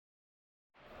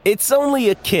It's only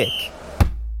a kick,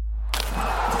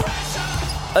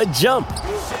 a jump,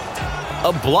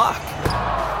 a block.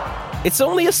 It's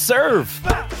only a serve.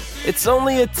 It's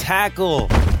only a tackle,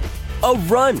 a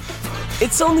run.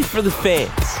 It's only for the fans.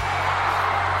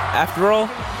 After all,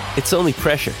 it's only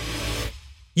pressure.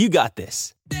 You got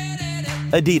this.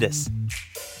 Adidas.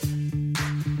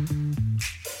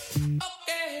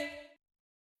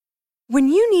 When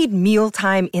you need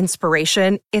mealtime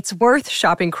inspiration, it's worth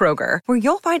shopping Kroger, where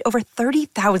you'll find over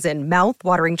 30,000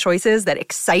 mouth-watering choices that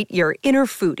excite your inner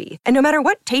foodie. And no matter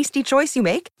what tasty choice you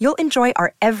make, you'll enjoy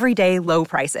our everyday low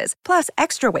prices, plus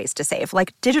extra ways to save,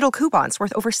 like digital coupons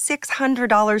worth over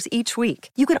 $600 each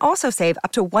week. You can also save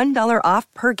up to $1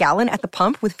 off per gallon at the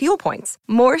pump with fuel points.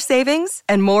 More savings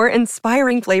and more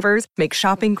inspiring flavors make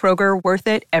shopping Kroger worth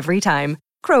it every time.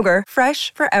 Kroger,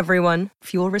 fresh for everyone.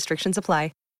 Fuel restrictions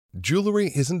apply. Jewelry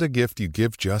isn't a gift you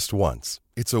give just once.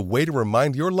 It's a way to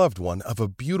remind your loved one of a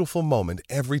beautiful moment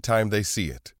every time they see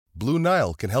it. Blue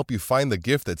Nile can help you find the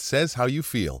gift that says how you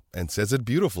feel and says it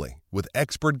beautifully, with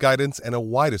expert guidance and a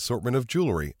wide assortment of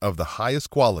jewelry of the highest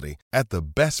quality at the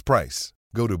best price.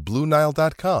 Go to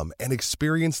BlueNile.com and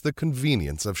experience the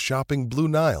convenience of shopping Blue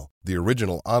Nile, the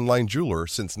original online jeweler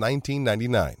since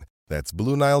 1999. That's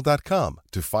BlueNile.com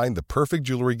to find the perfect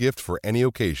jewelry gift for any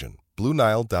occasion.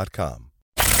 BlueNile.com.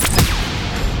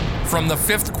 From the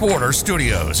Fifth Quarter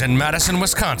Studios in Madison,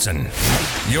 Wisconsin,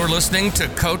 you're listening to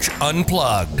Coach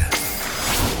Unplugged.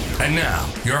 And now,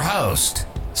 your host,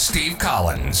 Steve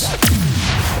Collins.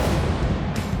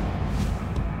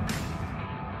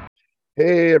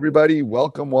 Hey, everybody.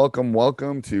 Welcome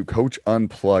to Coach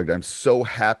Unplugged. I'm so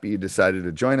happy you decided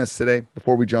to join us today.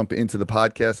 Before we jump into the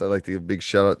podcast, I'd like to give a big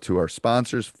shout out to our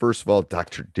sponsors. First of all,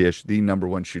 Dr. Dish, the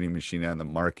 #1 shooting machine on the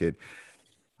market.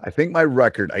 I think my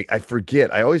record, I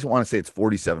forget. I always want to say it's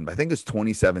 47, but I think it's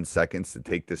 27 seconds to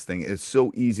take this thing. It's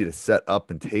so easy to set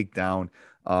up and take down.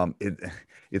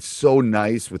 It's so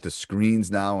nice with the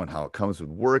screens now and how it comes with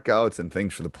workouts and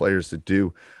things for the players to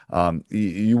do.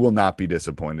 You will not be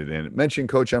disappointed in it. Mention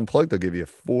Coach Unplugged, they'll give you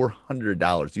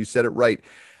 $400. You said it right.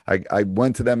 I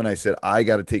went to them and I said, I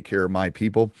got to take care of my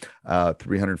people.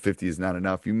 350 is not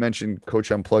enough. You mentioned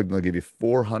Coach Unplugged and they'll give you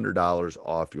 $400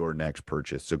 off your next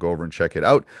purchase. So go over and check it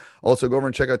out. Also go over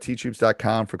and check out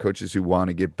teachhoops.com for coaches who want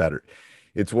to get better.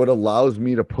 It's what allows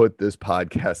me to put this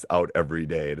podcast out every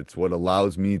day. It's what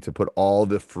allows me to put all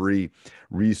the free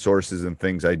resources and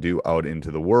things I do out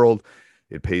into the world.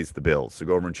 It pays the bills. So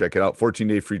go over and check it out.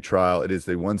 14-day free trial. It is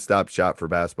the one-stop shop for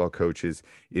basketball coaches.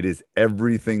 It is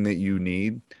everything that you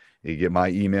need. You get my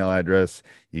email address.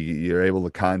 You're able to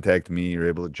contact me. You're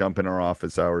able to jump in our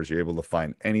office hours. You're able to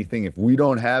find anything. If we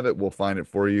don't have it, we'll find it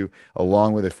for you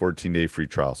along with a 14-day free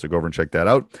trial. So go over and check that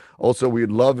out. Also,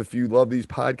 we'd love if you love these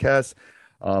podcasts.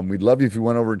 We'd love you if you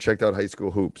went over and checked out High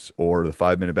School Hoops or the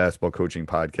 5-Minute Basketball Coaching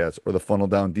Podcast or the Funnel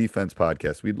Down Defense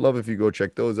Podcast. We'd love if you go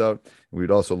check those out.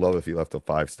 We'd also love if you left a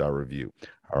 5-star review.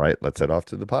 All right, let's head off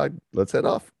to the pod. Let's head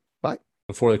off. Bye.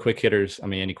 Before the quick hitters,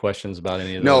 any questions about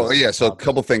any of those? No, yeah. So a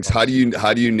couple things. How do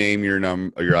you name your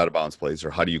your out of bounds plays, or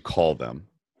how do you call them?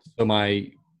 So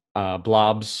my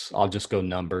blobs, I'll just go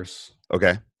numbers.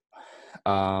 Okay.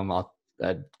 I'll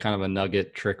add kind of a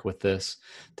nugget trick with this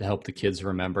to help the kids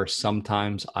remember.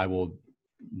 Sometimes I will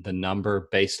the number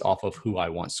based off of who I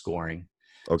want scoring.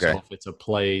 Okay. So if it's a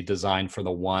play designed for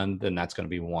the 1, then that's going to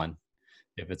be 1.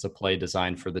 If it's a play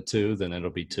designed for the 2, then it'll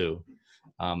be 2.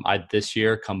 I this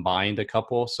year combined a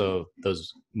couple. So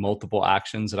those multiple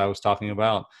actions that I was talking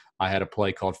about, I had a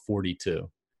play called 42.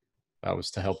 That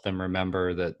was to help them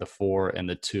remember that the 4 and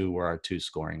the 2 were our 2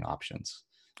 scoring options.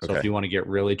 So if you want to get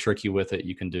really tricky with it,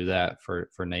 you can do that for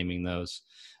naming those.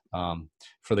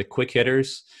 For the quick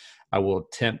hitters, I will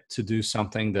attempt to do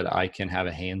something that I can have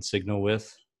a hand signal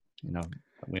with.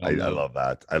 I love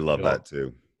that. I love that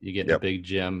too. You get in a big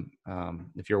gym.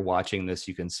 If you're watching this,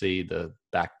 you can see the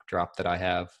backdrop that I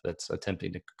have that's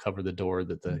attempting to cover the door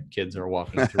that the kids are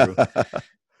walking through.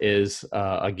 Is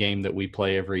a game that we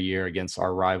play every year against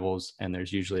our rivals, and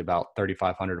there's usually about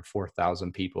 3,500 to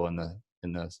 4,000 people in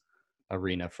the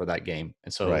arena for that game.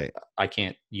 And so I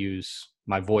can't use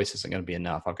my voice isn't going to be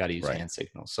enough. I've got to use hand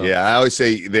signals. So I always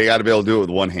say they got to be able to do it with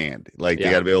one hand. They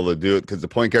got to be able to do it because the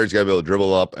point guard's got to be able to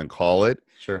dribble up and call it.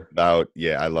 Sure.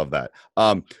 I love that.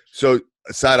 So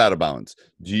side out of bounds,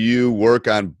 do you work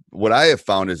on what I have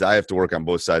found is I have to work on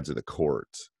both sides of the court.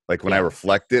 Like when I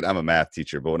reflect it, I'm a math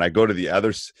teacher, but when I go to the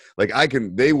others,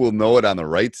 they will know it on the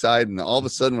right side. And all of a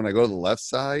sudden when I go to the left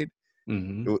side,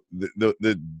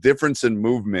 the difference in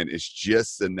movement is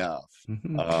just enough.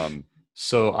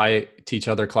 So I teach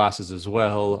other classes as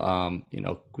well.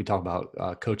 We talk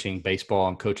about coaching baseball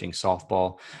and coaching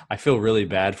softball. I feel really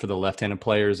bad for the left-handed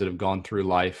players that have gone through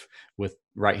life with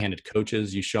right-handed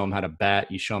coaches. You show them how to bat,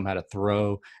 you show them how to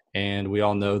throw, and we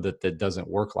all know that that doesn't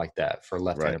work like that for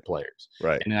left-handed players.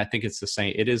 Right. And I think it's the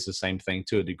same. It is the same thing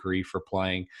to a degree for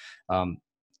playing.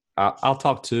 I'll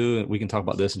talk to, and we can talk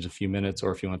about this in just a few minutes,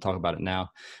 or if you want to talk about it now,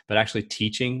 but actually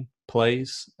teaching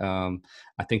plays.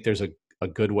 I think there's a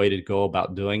good way to go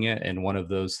about doing it. And one of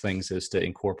those things is to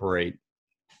incorporate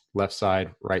left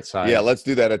side, right side. Yeah, let's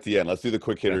do that at the end. Let's do the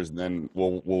quick hitters, and then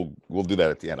we'll do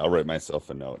that at the end. I'll write myself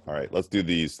a note. All right, let's do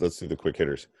these. Let's do the quick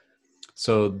hitters.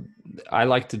 So I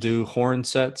like to do horn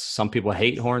sets. Some people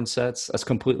hate horn sets. That's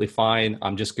completely fine.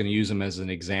 I'm just going to use them as an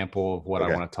example of what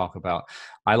I want to talk about.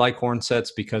 I like horn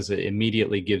sets because it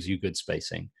immediately gives you good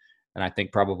spacing. And I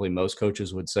think probably most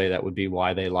coaches would say that would be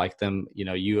why they like them.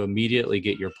 You immediately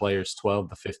get your players 12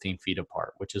 to 15 feet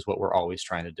apart, which is what we're always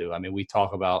trying to do. I mean, we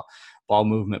talk about ball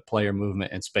movement, player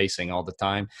movement, and spacing all the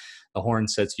time. The horn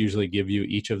sets usually give you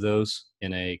each of those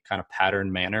in a kind of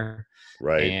patterned manner.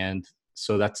 Right. And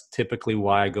so that's typically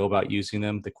why I go about using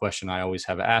them. The question I always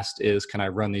have asked is, can I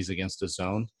run these against a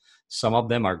zone? Some of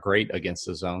them are great against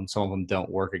the zone. Some of them don't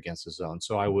work against the zone.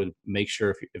 So I would make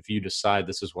sure if you decide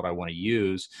this is what I want to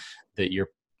use, that you're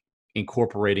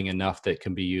incorporating enough that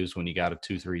can be used when you got a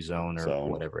 2-3 zone or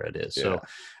whatever it is. Yeah.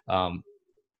 So,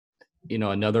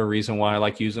 another reason why I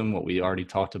like using what we already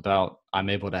talked about, I'm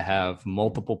able to have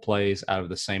multiple plays out of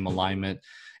the same alignment.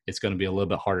 It's going to be a little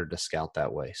bit harder to scout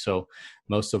that way. So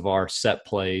most of our set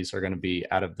plays are going to be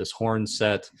out of this horn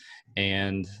set,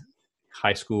 and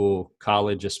high school,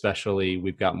 college especially,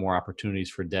 we've got more opportunities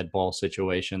for dead ball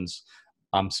situations.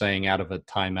 I'm saying out of a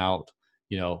timeout,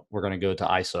 we're going to go to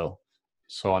ISO.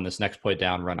 So on this next play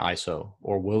down, run ISO,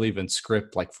 or we'll even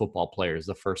script like football players,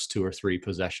 the first 2 or 3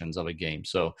 possessions of a game.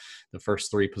 So the first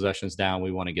 3 possessions down,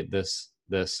 we want to get this,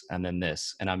 and then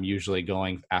this. And I'm usually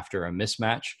going after a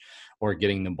mismatch or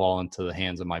getting the ball into the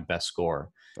hands of my best scorer.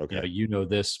 Okay.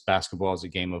 This basketball is a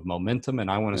game of momentum,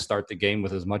 and I want to start the game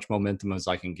with as much momentum as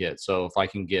I can get. So if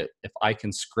I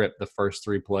can script the first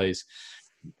 3 plays,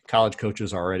 college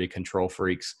coaches are already control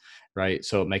freaks, right?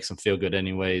 So it makes them feel good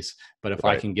anyways. But if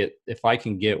I can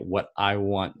get what I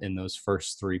want in those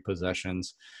first 3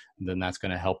 possessions, then that's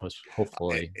going to help us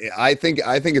hopefully. I think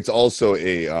it's also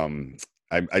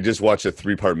I just watched a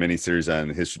 3-part miniseries on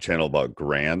History Channel about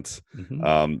Grant,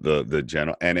 the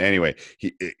general. And anyway,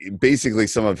 he basically,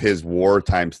 some of his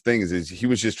wartime things is he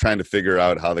was just trying to figure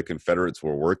out how the Confederates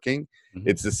were working. Mm-hmm.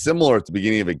 It's similar at the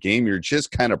beginning of a game. You're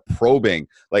just kind of probing,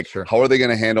 like, how are they going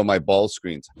to handle my ball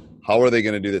screens? How are they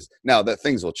going to do this? Now, that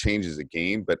things will change as a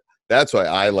game, but that's why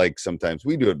I like, sometimes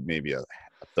we do it maybe a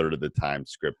third of the time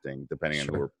scripting, depending on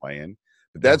who we're playing.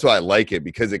 But that's why I like it,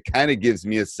 because it kind of gives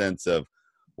me a sense of,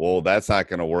 well, that's not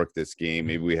going to work this game.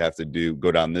 Maybe we have to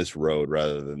go down this road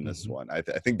rather than this one. I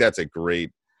think that's a great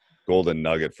golden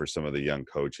nugget for some of the young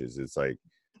coaches. It's like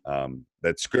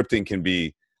that scripting can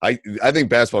be. I think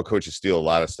basketball coaches steal a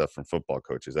lot of stuff from football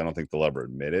coaches. I don't think they'll ever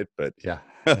admit it, but yeah,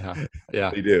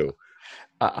 they do.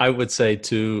 I would say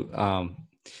too.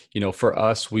 For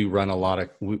us, we run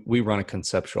a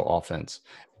conceptual offense,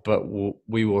 but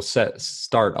we will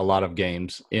start a lot of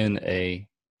games in a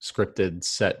scripted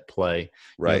set play.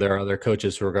 Right. There are other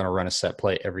coaches who are going to run a set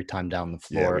play every time down the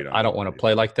floor. I don't want to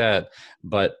play like that,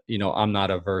 but I'm not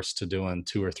averse to doing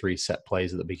 2 or 3 set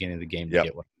plays at the beginning of the game to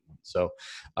get what I want. So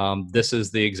this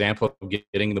is the example of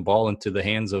getting the ball into the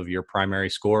hands of your primary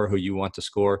scorer who you want to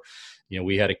score.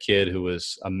 We had a kid who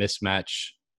was a mismatch.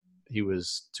 He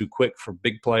was too quick for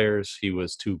big players. He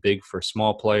was too big for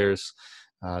small players.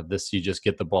 You just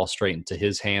get the ball straight into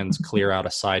his hands, clear out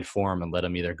a side for him, and let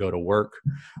him either go to work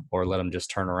or let him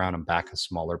just turn around and back a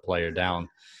smaller player down.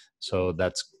 So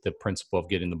that's the principle of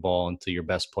getting the ball into your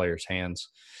best player's hands.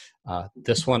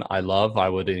 This one I love. I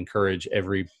would encourage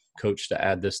every coach to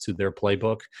add this to their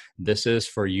playbook. This is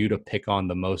for you to pick on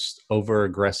the most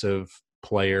over-aggressive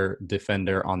player,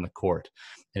 defender on the court.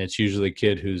 And it's usually a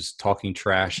kid who's talking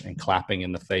trash and clapping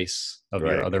in the face of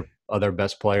your other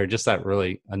best player, just that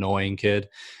really annoying kid.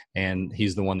 And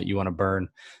he's the one that you want to burn.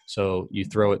 So you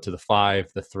throw it to the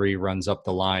 5, the 3 runs up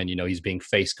the line. He's being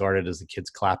face guarded as the kid's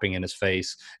clapping in his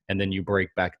face. And then you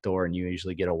break back door and you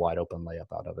usually get a wide open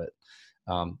layup out of it.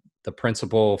 The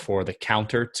principle for the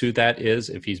counter to that is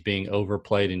if he's being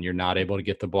overplayed and you're not able to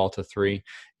get the ball to 3,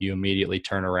 you immediately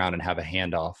turn around and have a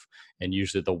handoff. And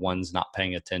usually the one's not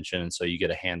paying attention. And so you get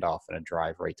a handoff and a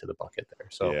drive right to the bucket there.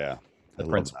 So the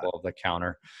principle of the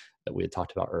counter that we had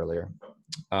talked about earlier.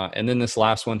 And then this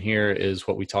last one here is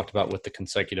what we talked about with the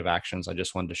consecutive actions. I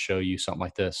just wanted to show you something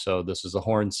like this. So this is a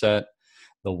horn set.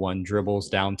 The one dribbles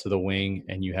down to the wing,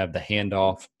 and you have the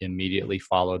handoff immediately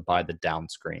followed by the down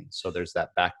screen. So there's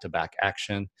that back-to-back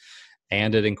action.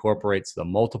 And it incorporates the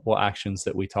multiple actions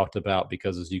that we talked about,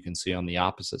 because as you can see on the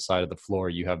opposite side of the floor,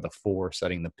 you have the 4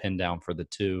 setting the pin down for the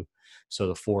 2. So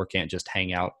the 4 can't just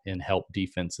hang out and help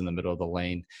defense in the middle of the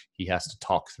lane. He has to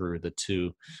talk through the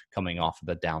 2 coming off of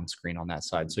the down screen on that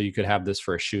side. So you could have this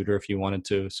for a shooter if you wanted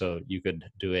to. So you could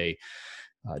do a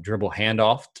dribble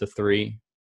handoff to 3.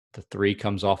 The 3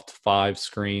 comes off to 5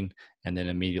 screen, and then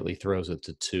immediately throws it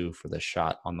to 2 for the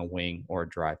shot on the wing or a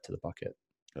drive to the bucket.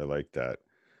 I like that.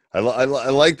 I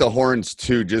like the horns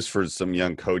too, just for some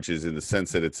young coaches, in the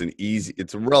sense that it's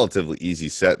a relatively easy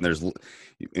set,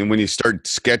 and when you start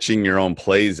sketching your own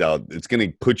plays out, it's going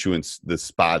to put you in the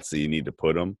spots that you need to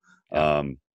put them.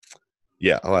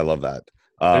 Yeah. Oh, I love that.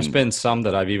 There's been some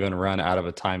that I've even run out of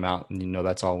a timeout, and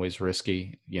that's always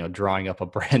risky, drawing up a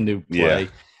brand new play. Yeah.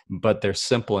 But they're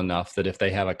simple enough that if they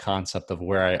have a concept of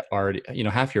where I already,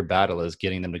 half your battle is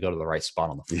getting them to go to the right spot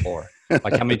on the floor.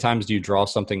 Like, how many times do you draw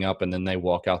something up and then they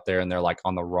walk out there and they're like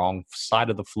on the wrong side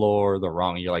of the floor,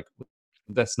 you're like,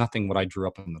 that's nothing what I drew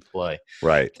up in the play.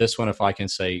 Right. This one, if I can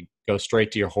say, go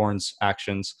straight to your horns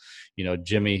actions,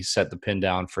 Jimmy set the pin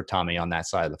down for Tommy on that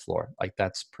side of the floor. Like,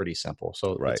 that's pretty simple.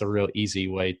 So It's a real easy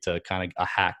way to kind of a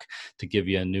hack to give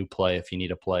you a new play if you need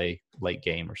to play late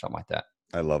game or something like that.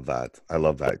 I love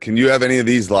that. Can you have any of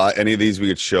these we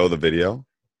could show the video?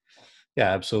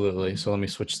 Yeah, absolutely. So let me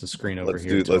switch the screen over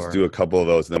here. Let's do a couple of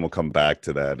those, and then we'll come back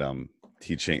to that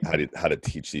teaching how to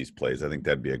teach these plays. I think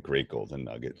that'd be a great golden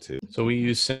nugget too. So we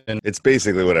use it's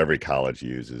basically what every college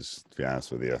uses, to be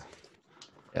honest with you.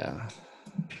 Yeah.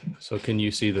 So can you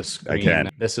see the screen? I can.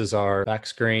 This is our back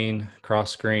screen,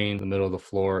 cross screen, the middle of the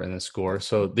floor, and the score.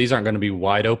 So these aren't going to be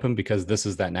wide open, because this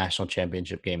is that national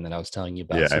championship game that I was telling you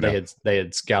about. Yeah, so they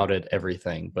had scouted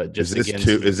everything, but just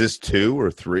is this 2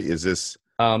 or 3? Is this?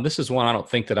 This is one I don't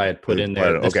think that I had put in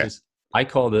there. I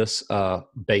call this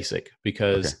basic,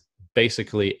 because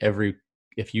basically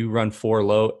if you run 4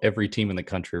 low, every team in the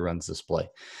country runs this play.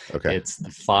 Okay. It's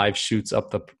the 5 shoots up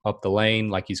the lane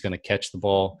like he's going to catch the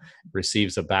ball,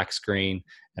 receives a back screen,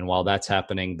 and while that's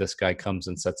happening, this guy comes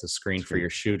and sets a screen for your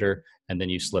shooter, and then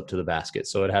you slip to the basket.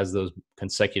 So it has those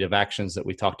consecutive actions that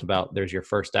we talked about. There's your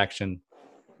first action,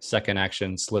 second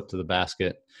action, slip to the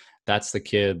basket. That's the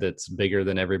kid that's bigger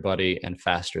than everybody and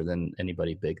faster than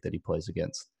anybody big that he plays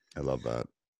against. I love that.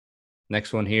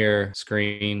 Next one here,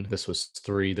 screen. This was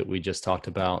 3 that we just talked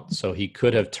about. So he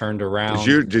could have turned around.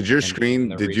 Did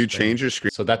you change your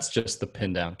screen? So that's just the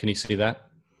pin down. Can you see that?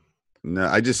 No,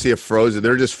 I just see a frozen.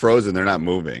 They're just frozen. They're not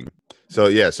moving. So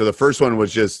yeah. So the first one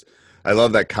was just. I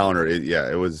love that counter.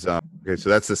 It was okay. So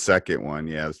that's the second one.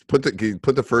 Yeah. Put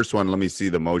the first one. Let me see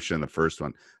the motion in the first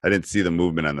one. I didn't see the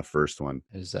movement on the first one.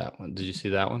 Is that one? Did you see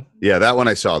that one? Yeah, that one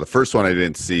I saw. The first one I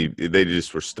didn't see. They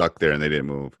just were stuck there and they didn't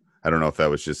move. I don't know if that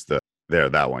was just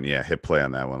that one. Yeah, hit play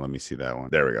on that one. Let me see that one.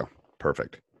 There we go.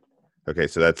 Perfect. Okay,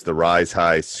 so that's the rise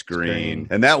high screen.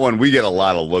 And that one, we get a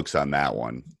lot of looks on that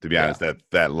one, to be honest.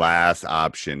 That last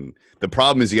option. The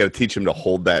problem is you got to teach them to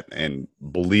hold that and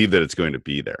believe that it's going to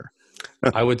be there.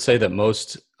 I would say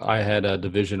that I had a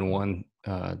Division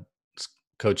I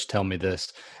coach tell me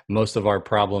this. Most of our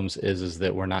problems is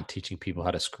that we're not teaching people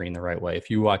how to screen the right way. If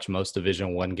you watch most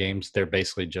Division I games, they're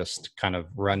basically just kind of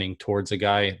running towards a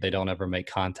guy. They don't ever make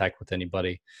contact with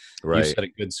anybody. Right. You set a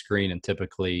good screen, and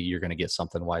typically you're going to get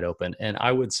something wide open. And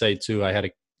I would say too,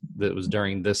 that was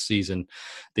during this season,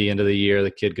 the end of the year,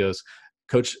 the kid goes,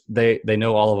 "Coach, they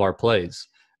know all of our plays."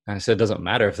 And I said, it doesn't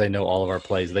matter if they know all of our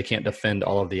plays. They can't defend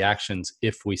all of the actions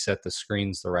if we set the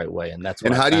screens the right way. And that's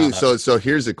what so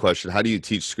here's the question. How do you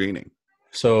teach screening?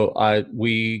 So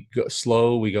we go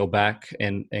slow, we go back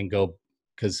and go,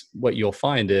 because what you'll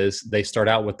find is they start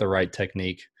out with the right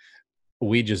technique.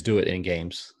 We just do it in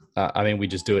games. We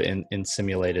just do it in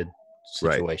simulated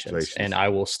situations. Right. And I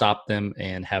will stop them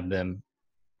and have them,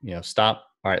 stop.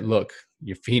 All right, look,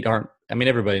 your feet aren't,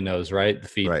 everybody knows, right? The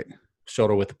feet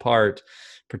shoulder width apart.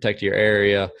 Protect your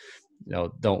area,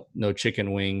 no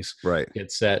chicken wings,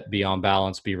 get set, be on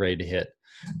balance, be ready to hit.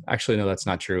 Actually, no, that's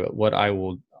not true.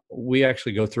 We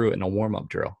actually go through it in a warm-up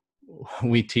drill.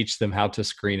 We teach them how to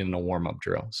screen in a warm-up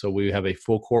drill. So we have a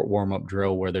full court warm-up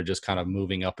drill where they're just kind of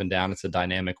moving up and down. It's a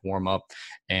dynamic warm-up,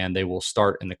 and they will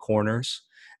start in the corners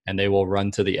and they will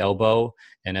run to the elbow.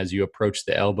 And as you approach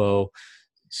the elbow,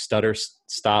 stutter,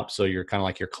 stop. So you're kind of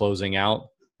like you're closing out.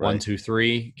 1, 2,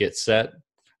 3, get set.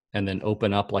 And then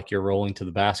open up like you're rolling to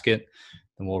the basket.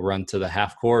 And we'll run to the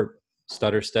half court,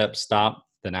 stutter step, stop,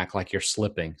 then act like you're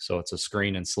slipping. So it's a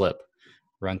screen and slip.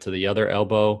 Run to the other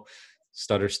elbow,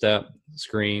 stutter step,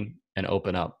 screen, and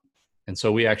open up. And so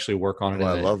we actually work on it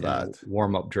I love in a that.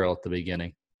 warm-up drill at the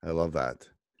beginning. I love that.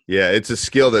 Yeah, it's a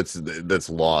skill that's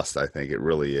lost. I think it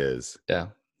really is. Yeah,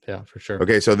 for sure.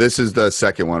 Okay, so this is the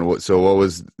second one. So what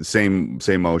was the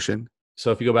same motion?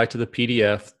 So if you go back to the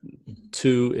PDF,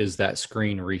 2 is that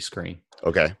screen rescreen.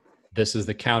 Okay. This is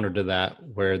the counter to that,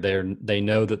 where they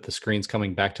know that the screen's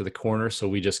coming back to the corner, so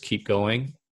we just keep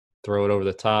going, throw it over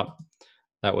the top.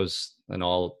 That was an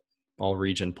all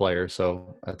region player,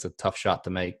 so that's a tough shot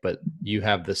to make. But you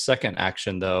have the second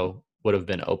action, though, would have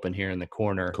been open here in the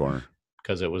corner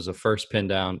because it was the first pin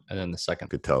down and then the second.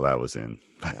 Could tell that was in.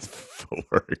 That's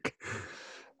footwork.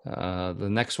 The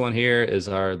next one here is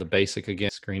the basic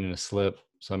again, screen and a slip.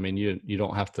 So I mean, you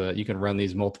don't have to. You can run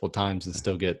these multiple times and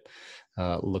still get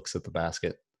looks at the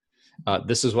basket.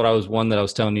 This is one that I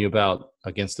was telling you about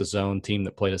against the zone team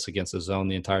that played us against the zone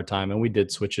the entire time, and we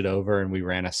did switch it over and we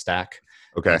ran a stack.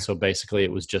 Okay. And so basically,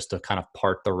 it was just to kind of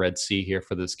part the Red Sea here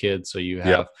for this kid. So you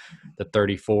have the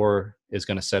 34 is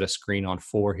going to set a screen on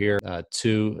 4 here.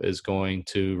 2 is going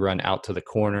to run out to the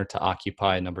corner to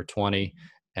occupy number 20.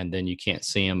 And then you can't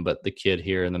see him, but the kid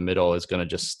here in the middle is going to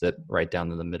just sit right down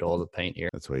to the middle of the paint here.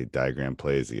 That's why he diagram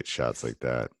plays to get shots like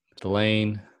that. The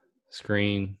lane,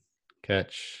 screen,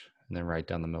 catch, and then right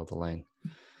down the middle of the lane.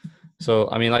 So,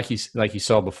 I mean, like you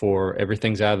saw before,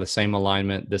 everything's out of the same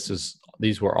alignment.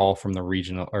 These were all from the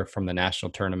regional or from the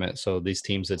national tournament. So these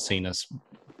teams had seen us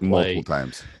play multiple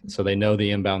times. So they know the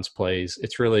inbounds plays.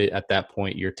 It's really at that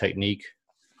point your technique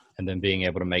and then being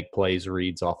able to make plays,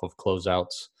 reads off of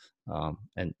closeouts.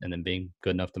 And then being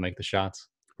good enough to make the shots.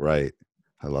 Right.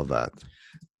 I love that.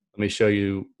 Let me show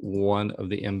you one of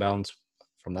the inbounds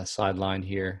from that sideline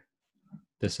here.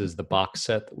 This is the box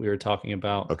set that we were talking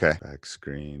about. Okay. Back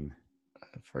screen.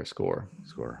 For a score.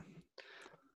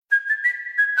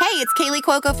 Hey, it's Kaylee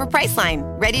Cuoco for Priceline.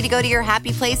 Ready to go to your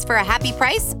happy place for a happy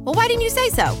price? Well, why didn't you say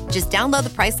so? Just download the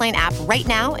Priceline app right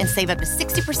now and save up to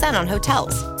 60% on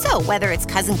hotels. So whether it's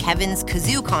Cousin Kevin's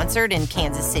Kazoo Concert in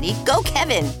Kansas City, go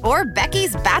Kevin, or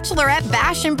Becky's Bachelorette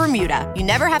Bash in Bermuda, you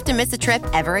never have to miss a trip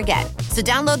ever again. So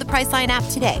download the Priceline app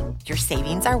today. Your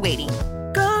savings are waiting.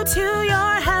 Go to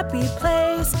your happy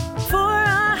place for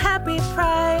a happy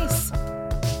price.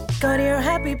 Go to your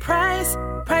happy price,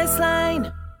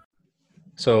 Priceline.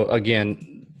 So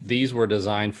again, these were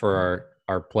designed for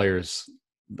our players,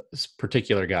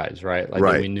 particular guys, right?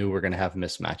 Like we knew we were going to have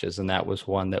mismatches. And that was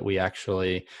one that we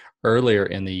actually earlier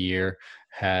in the year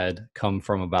had come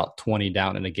from about 20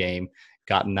 down in a game,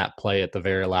 gotten that play at the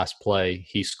very last play.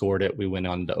 He scored it. We went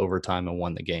on to overtime and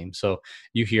won the game. So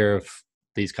you hear of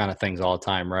these kind of things all the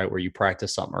time, right? Where you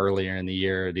practice something earlier in the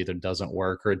year, it either doesn't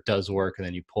work or it does work, and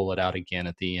then you pull it out again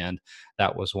at the end.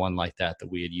 That was one like that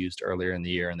we had used earlier in the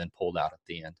year and then pulled out at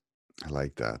the end. I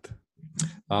like that.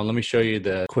 Let me show you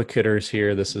the quick hitters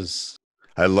here. This is.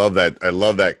 I love that. I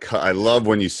love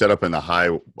when you set up in the high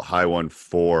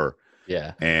 1-4.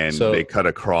 Yeah. And they cut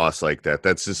across like that.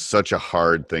 That's just such a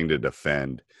hard thing to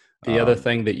defend. The other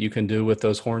thing that you can do with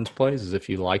those horns plays is if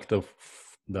you like the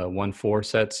 1-4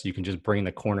 sets, you can just bring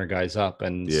the corner guys up,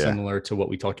 and similar to what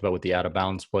we talked about with the out of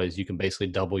bounds plays, you can basically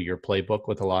double your playbook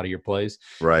with a lot of your plays,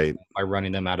 right? By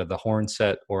running them out of the horn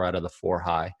set or out of the 4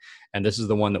 high. And this is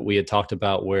the one that we had talked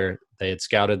about where they had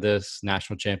scouted this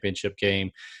national championship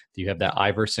game. You have that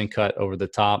Iverson cut over the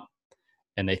top,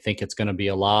 and they think it's going to be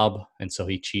a lob, and so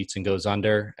he cheats and goes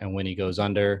under. And when he goes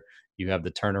under, you have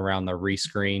the turnaround, the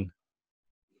rescreen.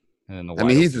 I mean,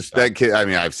 that kid. I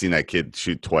mean, I've seen that kid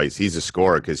shoot twice. He's a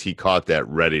scorer because he caught that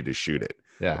ready to shoot it.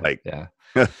 Yeah.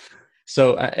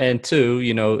 So, and 2,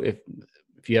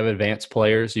 if you have advanced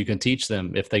players, you can teach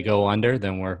them. If they go under,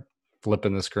 then we're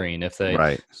flipping the screen.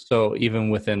 So even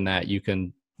within that, you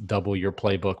can double your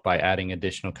playbook by adding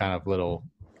additional kind of little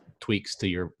tweaks to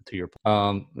your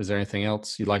is there anything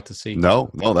else you'd like to see?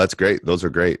 No, that's great. Those are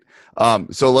great.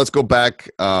 So let's go back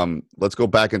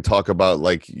and talk about,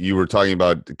 like you were talking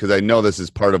about, because I know this is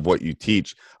part of what you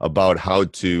teach about how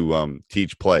to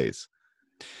teach plays.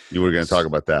 You were going to talk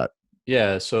about that.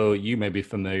 Yeah, so you may be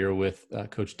familiar with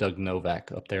Coach Doug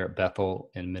Novak up there at Bethel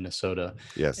in Minnesota.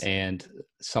 Yes. And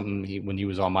when he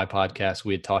was on my podcast,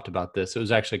 we had talked about this. It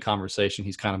was actually a conversation.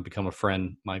 He's kind of become a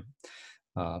friend. My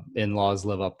in-laws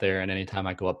live up there, and anytime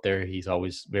I go up there, he's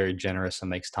always very generous and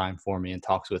makes time for me and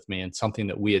talks with me. And something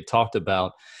that we had talked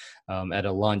about at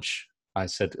a lunch, I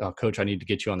said, Coach, I need to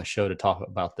get you on the show to talk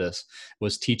about this,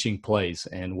 was teaching plays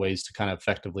and ways to kind of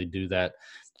effectively do that.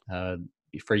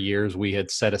 For years, we had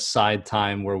set aside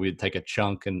time where we'd take a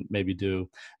chunk and maybe do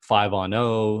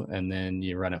 5-on-0, and then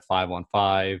you run it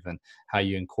 5-on-5, and how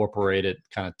you incorporate it,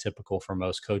 kind of typical for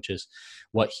most coaches.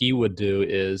 What he would do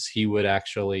is he would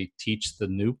actually teach the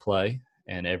new play,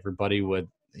 and everybody would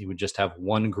he would just have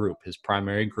one group, his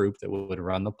primary group, that would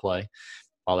run the play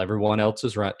while everyone else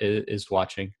is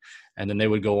watching. And then they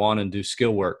would go on and do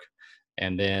skill work.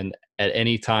 And then at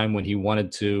any time when he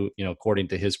wanted to, according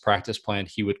to his practice plan,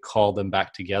 he would call them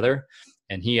back together.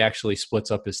 And he actually splits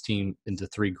up his team into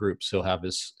 3 groups. He'll have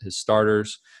his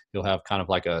starters. He'll have kind of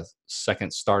like a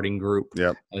second starting group.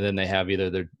 Yep. And then they have either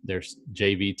their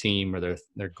JV team or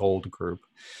their gold group.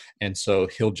 And so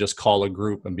he'll just call a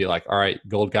group and be like, all right,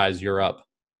 gold guys, you're up.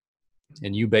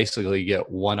 And you basically get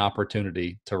one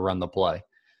opportunity to run the play.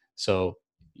 So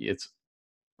it's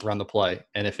run the play.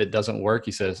 And if it doesn't work,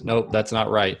 he says, nope, that's not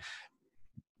right.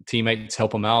 Teammates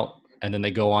help him out. And then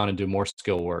they go on and do more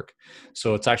skill work.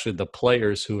 So it's actually the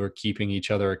players who are keeping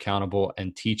each other accountable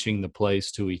and teaching the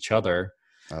plays to each other.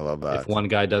 I love that. If one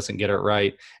guy doesn't get it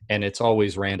right, and it's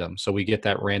always random. So we get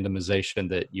that randomization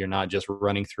that you're not just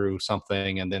running through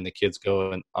something and then the kids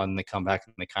go and they come back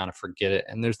and they kind of forget it.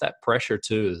 And there's that pressure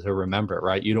too to remember it,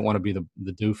 right? You don't want to be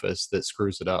the doofus that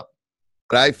screws it up.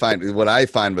 What I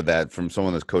find with that from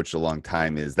someone that's coached a long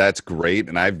time is that's great.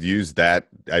 And I've used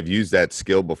that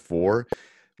skill before.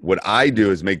 What I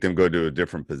do is make them go to a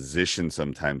different position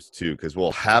sometimes too, because what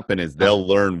will happen is they'll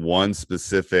learn one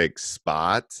specific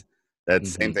spot. That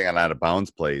same thing on out of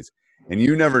bounds plays. And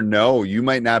you never know, you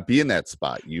might not be in that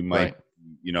spot. You might,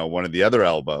 one of the other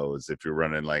elbows if you're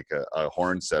running like a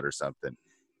horn set or something.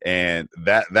 And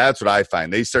that's what I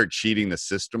find. They start cheating the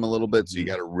system a little bit. So you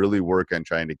got to really work on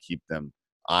trying to keep them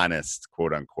honest,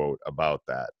 quote unquote, about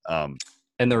that.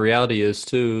 And the reality is,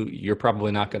 too, you're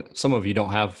probably not going to – some of you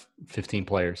don't have 15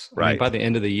 players. Right. I mean, by the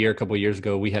end of the year, a couple of years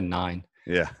ago, we had 9.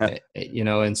 Yeah.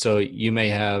 And so you may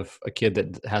have a kid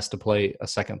that has to play a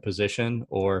second position,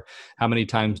 or how many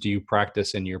times do you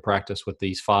practice in your practice with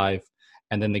these 5,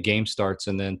 and then the game starts,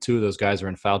 and then 2 of those guys are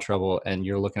in foul trouble, and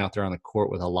you're looking out there on the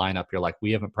court with a lineup. You're like,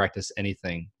 we haven't practiced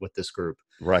anything with this group.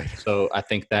 Right. So I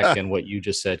think that what you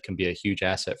just said can be a huge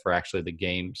asset for actually the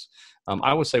games.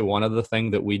 I would say one of the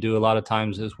things that we do a lot of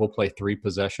times is we'll play 3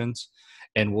 possessions,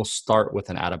 and we'll start with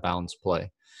an out of bounds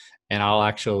play, and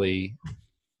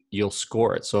you'll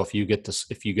score it. So if you get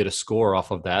a score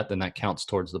off of that, then that counts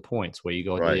towards the points. Where you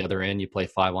go to the other end, you play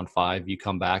 5-on-5, you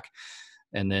come back,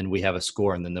 and then we have a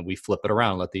score, and then we flip it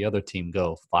around, let the other team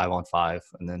go 5-on-5,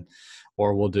 and then,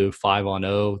 or we'll do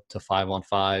 5-on-0 to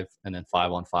 5-on-5, and then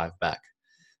 5-on-5 back.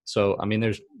 So, I mean,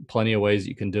 there's plenty of ways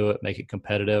you can do it, make it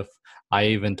competitive. I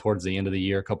even towards the end of the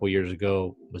year, a couple of years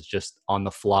ago, was just on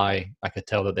the fly. I could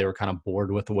tell that they were kind of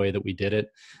bored with the way that we did it.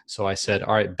 So I said,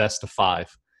 all right, best of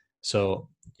 5. So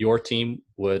your team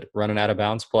would run an out of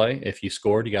bounds play. If you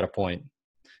scored, you got a point.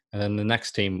 And then the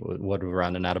next team would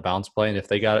run an out of bounds play. And if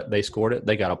they scored it,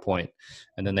 they got a point.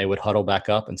 And then they would huddle back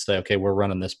up and say, okay, we're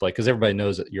running this play. Because everybody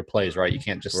knows that your plays, right? You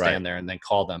can't just stand there and then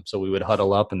call them. So we would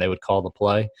huddle up and they would call the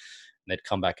play. And they'd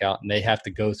come back out, and they have to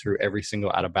go through every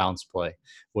single out of bounds play.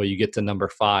 Well, you get to number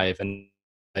 5 and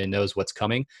they knows what's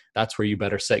coming. That's where you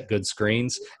better set good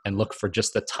screens and look for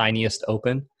just the tiniest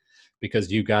open,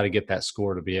 because you got to get that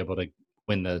score to be able to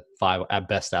win the 5 at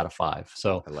best out of 5.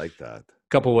 So I like that.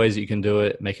 A couple ways that you can do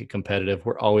it, make it competitive.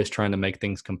 We're always trying to make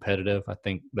things competitive. I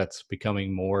think that's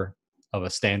becoming more of a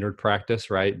standard practice,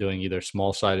 right? Doing either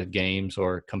small-sided games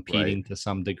or competing to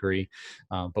some degree.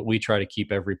 But we try to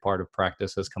keep every part of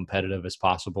practice as competitive as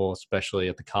possible, especially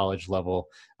at the college level.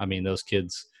 I mean, those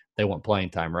kids, they want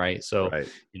playing time, right? So,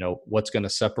 what's going to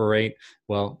separate?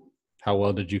 Well, how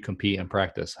well did you compete in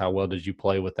practice? How well did you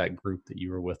play with that group that you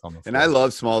were with on the floor? And I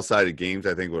love small-sided games.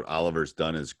 I think what Oliver's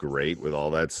done is great with all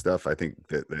that stuff. I think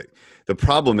that the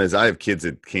problem is I have kids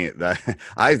that can't.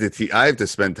 I have to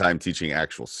spend time teaching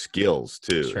actual skills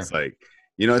too. Sure. It's like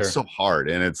it's so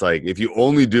hard, and it's like if you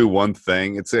only do one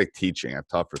thing, it's like teaching. I've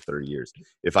taught for 30 years.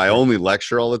 If I only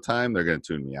lecture all the time, they're going to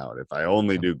tune me out. If I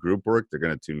only do group work, they're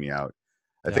going to tune me out.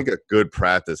 I think a good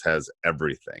practice has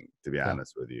everything. To be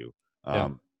honest with you.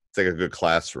 It's like a good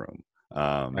classroom.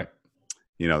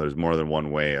 There's more than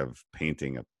one way of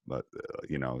painting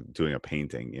doing a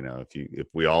painting. If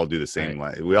we all do the same,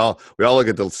 we all look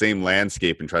at the same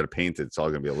landscape and try to paint it, it's all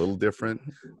going to be a little different.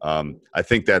 I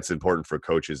think that's important for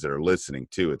coaches that are listening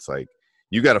too. It's like,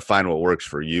 you got to find what works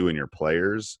for you and your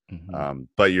players.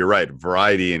 But you're right.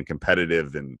 Variety and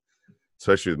competitive, and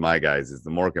especially with my guys, is the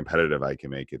more competitive I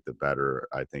can make it, the better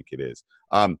I think it is.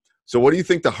 So what do you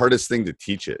think the hardest thing to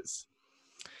teach is?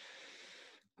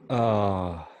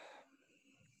 I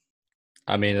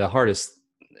mean, the hardest,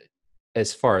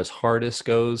 as far as hardest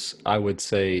goes, I would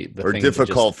say or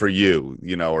difficult for you,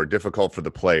 or difficult for the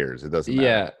players. It doesn't matter.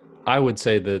 Yeah, I would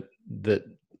say that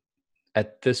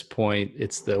at this point,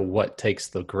 it's what takes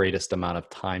the greatest amount of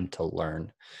time to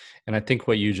learn. And I think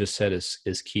what you just said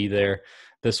is key there.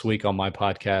 This week on my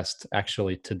podcast,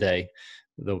 actually today,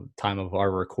 the time of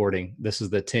our recording, this is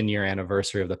the 10-year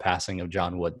anniversary of the passing of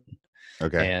John Wooden.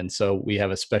 Okay. And so we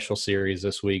have a special series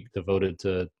this week devoted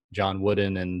to John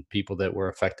Wooden and people that were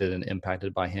affected and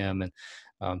impacted by him.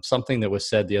 And something that was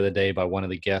said the other day by one of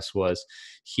the guests was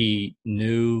he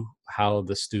knew how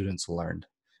the students learned,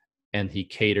 and he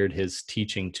catered his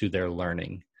teaching to their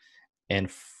learning. And,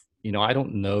 I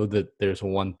don't know that there's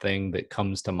one thing that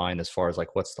comes to mind as far as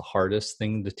like, what's the hardest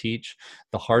thing to teach?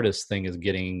 The hardest thing is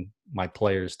getting my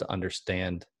players to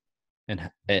understand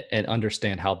and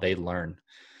understand how they learn.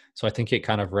 So I think it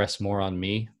kind of rests more on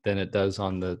me than it does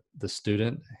on the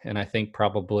student. And I think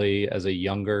probably as a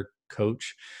younger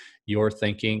coach, you're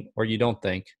thinking, or you don't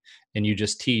think, and you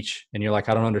just teach and you're like,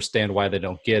 I don't understand why they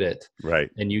don't get it. Right.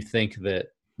 And you think that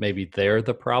maybe they're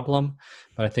the problem.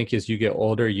 But I think as you get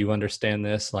older, you understand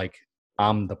this, like,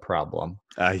 I'm the problem.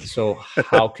 So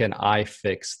how can I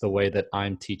fix the way that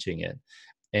I'm teaching it?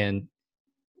 And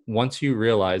once you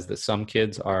realize that some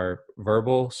kids are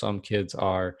verbal, some kids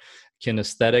are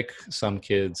kinesthetic, some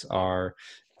kids are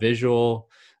visual,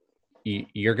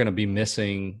 you're going to be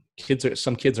missing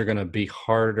some kids are going to be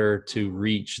harder to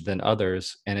reach than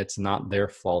others, and it's not their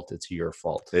fault, it's your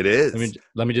fault. It is.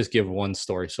 Let me just give one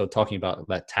story. So talking about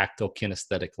that tactile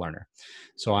kinesthetic learner.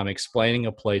 So I'm explaining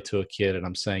a play to a kid and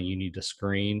I'm saying you need to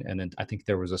screen, and then I think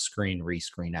there was a screen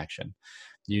rescreen action.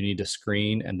 You need to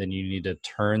screen and then you need to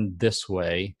turn this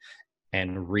way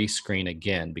and rescreen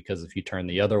again, because if you turn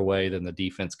the other way, then the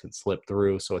defense can slip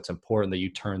through. So it's important that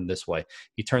you turn this way.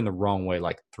 He turned the wrong way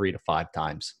like 3 to 5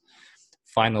 times.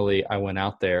 Finally, I went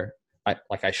out there.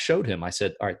 I showed him. I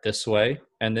said, all right, this way,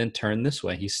 and then turn this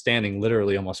way. He's standing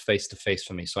literally almost face to face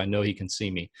from me, so I know he can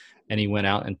see me. And he went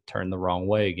out and turned the wrong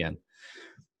way again.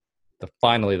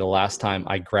 Finally, the last time,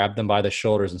 I grabbed him by the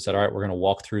shoulders and said, all right, we're going to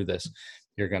walk through this.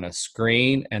 You're going to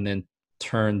screen and then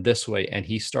turn this way. And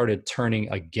he started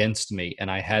turning against me, and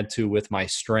I had to, with my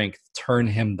strength, turn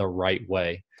him the right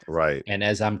way. Right. And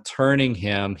as I'm turning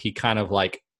him, he kind of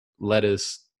like let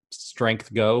his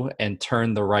strength go and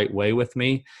turn the right way with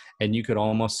me. And you could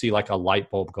almost see like a light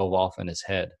bulb go off in his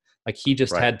head. Like he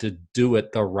just had to do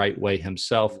it the right way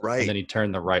himself. Right. And then he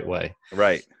turned the right way.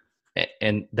 Right.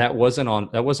 And that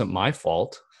wasn't my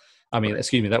fault. I mean,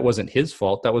 excuse me, that wasn't his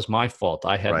fault. That was my fault.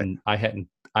 I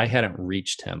hadn't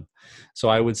reached him. So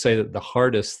I would say that the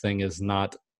hardest thing is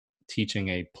not teaching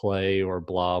a play or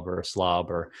blob or a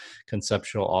slob or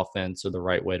conceptual offense or the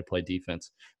right way to play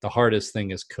defense. The hardest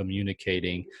thing is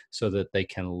communicating so that they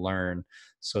can learn,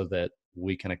 so that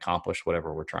we can accomplish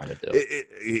whatever we're trying to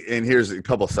do. And here's a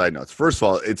couple of side notes. First of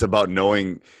all, it's about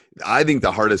knowing. I think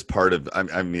the hardest part of,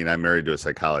 I mean, I'm married to a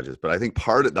psychologist, but I think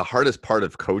the hardest part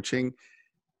of coaching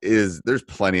is there's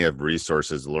plenty of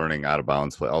resources, learning out of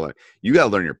bounds play. All that. You got to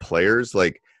learn your players.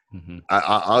 Like,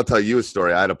 I'll tell you a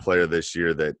story. I had a player this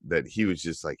year that he was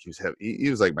just like, he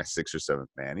was like my 6th or 7th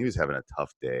man. He was having a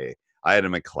tough day. I had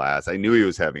him in class. I knew he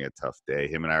was having a tough day.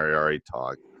 Him and I already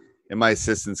talked. And my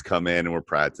assistants come in and we're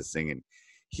practicing, and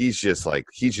he's just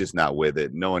not with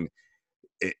it. No one.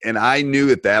 And I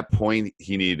knew at that point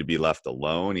he needed to be left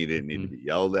alone. He didn't need to be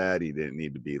yelled at. He didn't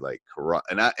need to be like corrupt.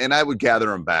 And I would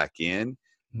gather him back in.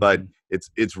 But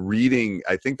it's reading.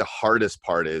 I think the hardest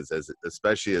part is,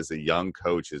 especially as a young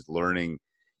coach, is learning.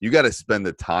 You got to spend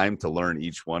the time to learn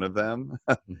each one of them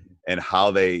and how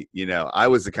they. I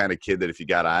was the kind of kid that if you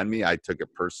got on me, I took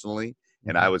it personally,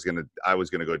 and I was gonna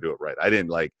go do it right. I didn't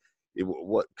like it.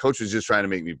 What coach was just trying to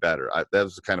make me better. That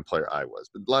was the kind of player I was.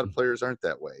 But a lot of players aren't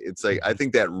that way. It's like I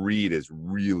think that read is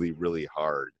really, really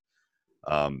hard.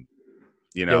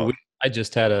 I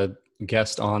just had a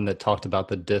guest on that talked about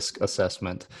the DISC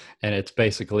assessment, and it's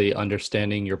basically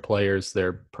understanding your players,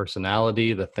 their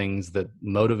personality, the things that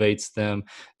motivates them,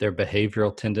 their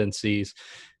behavioral tendencies.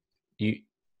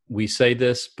 We say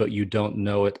this, but you don't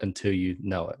know it until you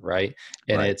know it, right?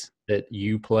 And it's that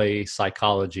you play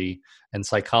psychology and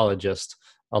psychologist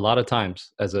a lot of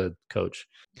times as a coach.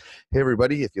 Hey,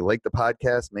 everybody, if you like the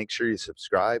podcast, make sure you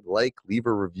subscribe, leave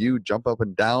a review, jump up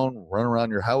and down, run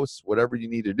around your house, whatever you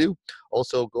need to do.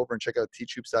 Also, go over and check out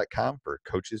teachhoops.com for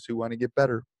coaches who want to get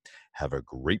better. Have a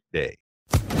great day.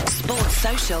 Sports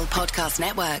Social Podcast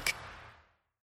Network.